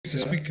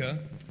Mr. Speaker,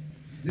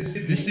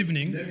 this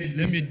evening,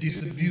 let me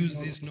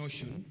disabuse this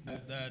notion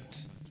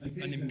that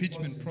an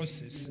impeachment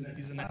process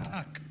is an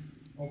attack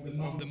of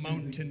the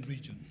mountain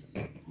region.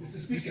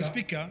 Mr.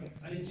 Speaker,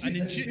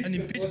 an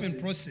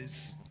impeachment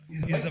process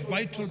is a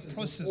vital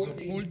process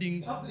of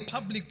holding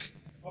public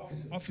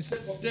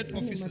officers, state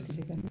officers,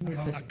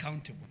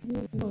 accountable.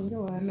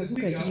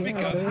 Mr.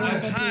 Speaker,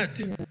 I've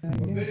heard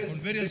on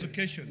various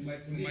occasions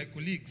from my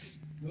colleagues,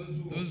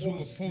 those who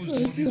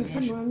oppose this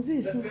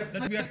motion,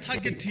 that we are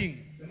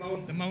targeting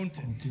the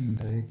mountain.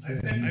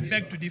 I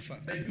beg to differ,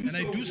 and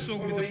I do so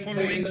with the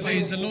following. There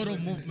is a lot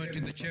of movement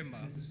in the chamber,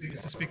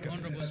 Mr. Speaker.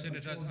 Honorable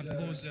Senators, and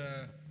pause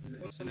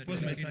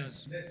Olekina.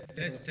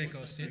 Let's take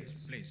our seat,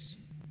 please.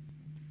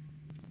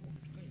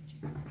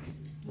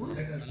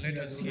 And let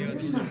us hear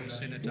the Honorable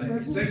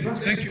Senator.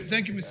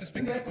 Thank you, Mr.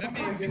 Speaker. Let me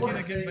begin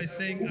again by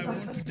saying I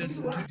want to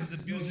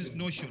disabuse this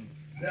notion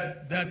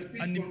that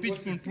an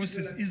impeachment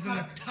process is an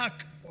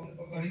attack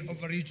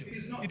of a region.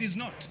 It is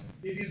not.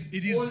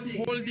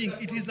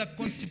 It is a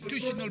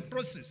constitutional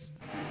process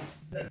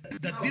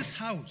that this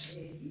House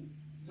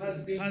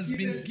has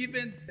been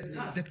given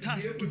the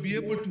task to be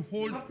able to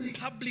hold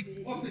public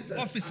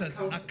officers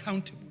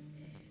accountable.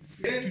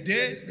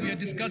 Today, we are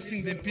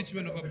discussing the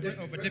impeachment of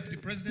a deputy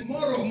president.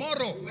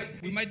 Tomorrow,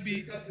 we might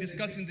be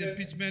discussing the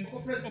impeachment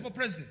of a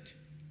president.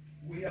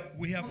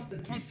 We have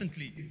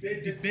constantly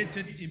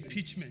debated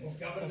impeachment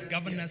of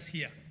governors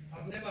here.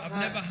 I've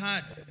never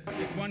had at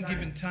one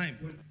given time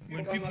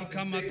when people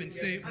come up and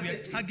say we are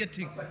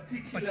targeting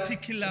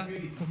particular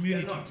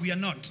community. We are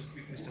not,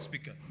 Mr.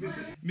 Speaker.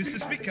 Mr.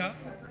 Speaker,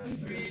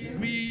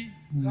 we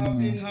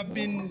have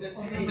been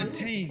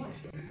entertained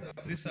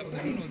this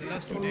afternoon or the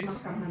last 2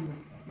 days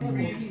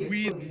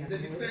with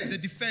the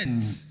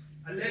defense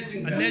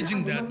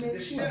alleging that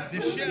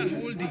the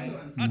shareholding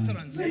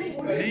utterances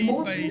made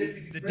by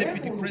the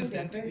deputy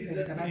president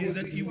is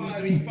that he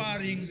was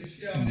referring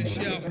to the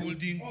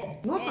shareholding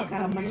of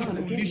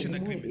the coalition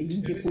agreement.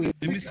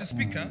 And Mr.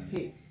 Speaker,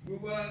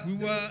 we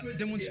were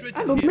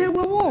demonstrating here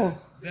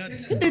that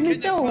Kenya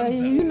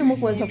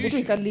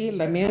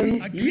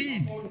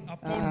agreed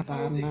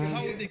upon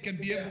how they can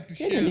be able to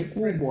share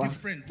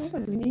different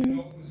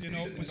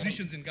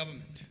positions in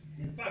government.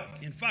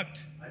 In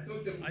fact, I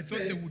thought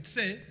they would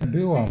say that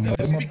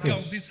the Speaker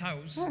of this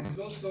House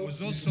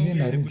was also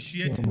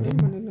negotiated.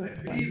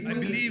 I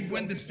believe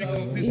when the Speaker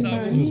of this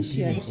House was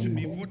supposed to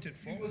be voted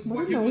for,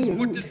 he was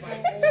voted for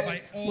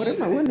by all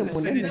the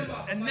senators.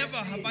 And never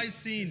have I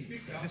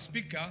seen the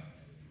Speaker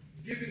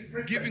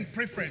giving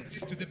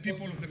preference to the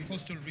people of the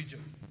coastal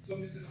region. So,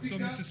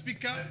 Mr.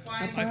 Speaker,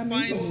 I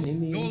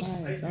find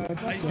those,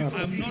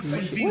 I'm not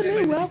convinced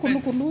by the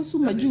defense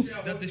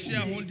that the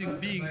shareholding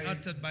being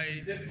uttered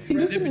by the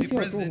Deputy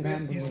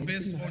President is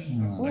based on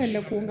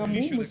a coalition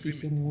agreement.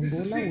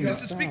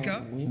 Mr.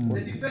 Speaker,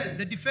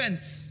 the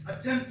defense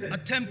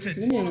attempted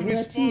to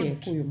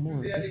respond to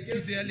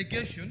the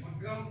allegation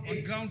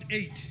on ground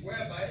 8,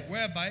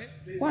 whereby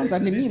they say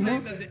that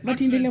the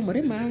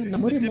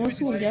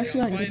utterances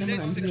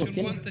violate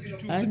section 132 of the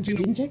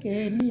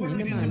Penal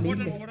Code. It is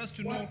important for us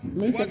to know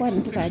what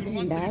section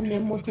 132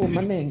 of the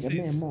Penal Code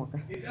says.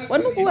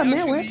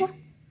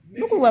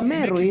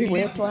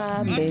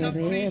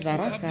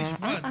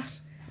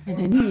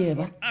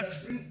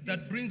 Acts that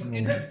brings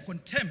into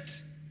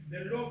contempt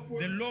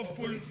the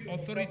lawful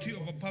authority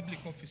of a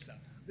public officer.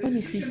 The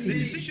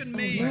decision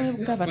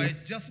made by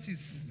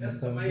Justice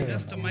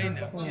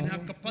Ledama in her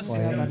capacity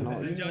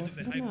as a judge of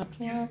the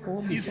High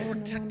Court is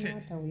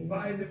protected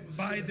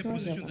by the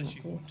position that she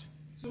holds.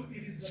 So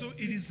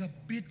it is a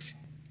bit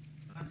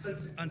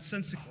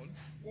unsensible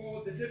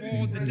for the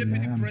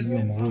Deputy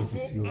President to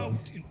go out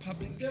in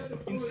public,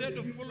 instead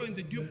of following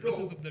the due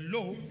process of the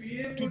law,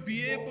 to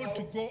be able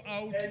to go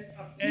out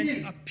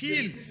and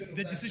appeal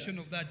the decision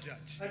of that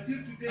judge.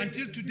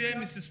 Until today,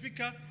 Mr.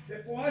 Speaker,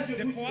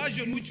 the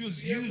coercion which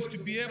was used to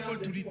be able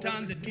to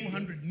return the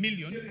 200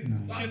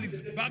 million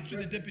shillings back to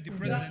the Deputy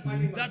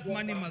President, that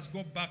money must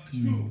go back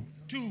to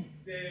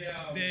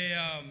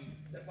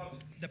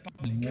the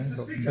public.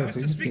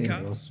 Mr.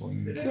 Speaker,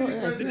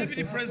 the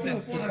Deputy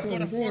President has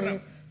got a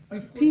forum.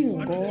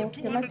 Article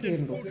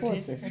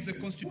 240 of the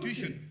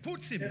Constitution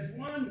puts him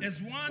as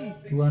one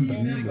of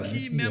the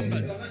key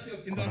members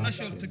in the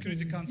National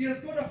Security Council. He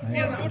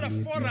has got a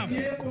forum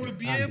to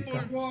be able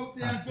to go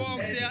out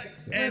there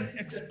and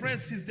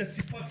express his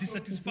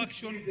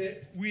dissatisfaction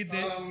with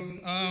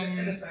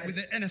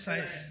the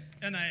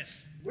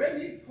NIS.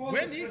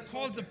 When he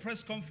calls a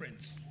press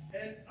conference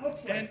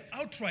and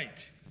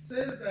outright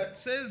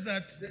says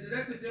that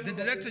the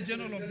Director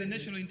General of the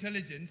National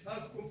Intelligence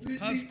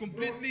has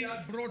completely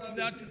brought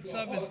that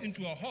service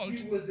into a halt,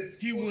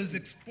 he was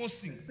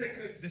exposing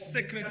the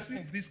secrets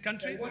of this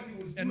country,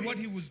 and what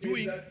he was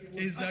doing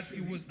is that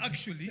he was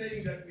actually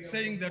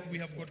saying that we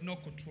have got no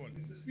control.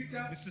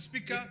 Mr.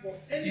 Speaker,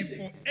 if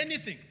for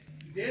anything,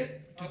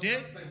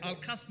 today I'll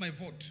cast my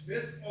vote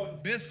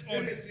based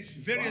on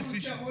various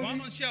issues.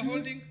 One on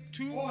shareholding,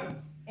 two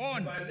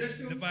on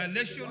the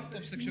violation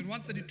of Section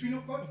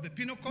 132 of the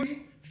Penal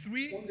Code.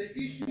 3,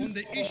 on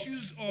the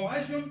issues of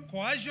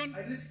coercion.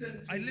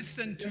 I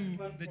listened to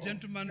the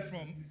gentleman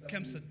from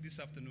Kempsett this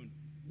afternoon.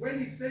 When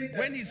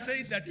he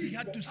said that he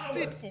had to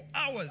sit for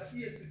hours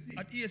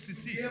at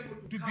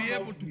ESCC to be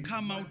able to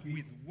come out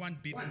with one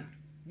billboard.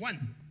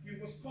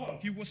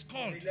 He was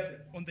called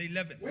on the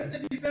 11th.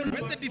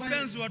 When the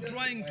defense were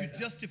trying to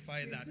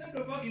justify that,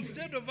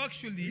 instead of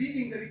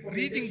actually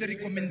reading the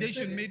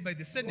recommendation made by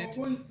the Senate,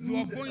 they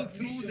were going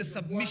through the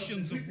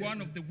submissions of one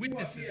of the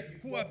witnesses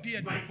who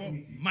appeared before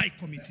my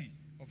Committee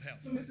of Health.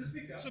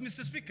 So,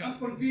 Mr. Speaker,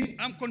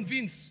 I'm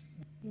convinced.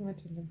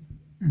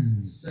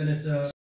 Senator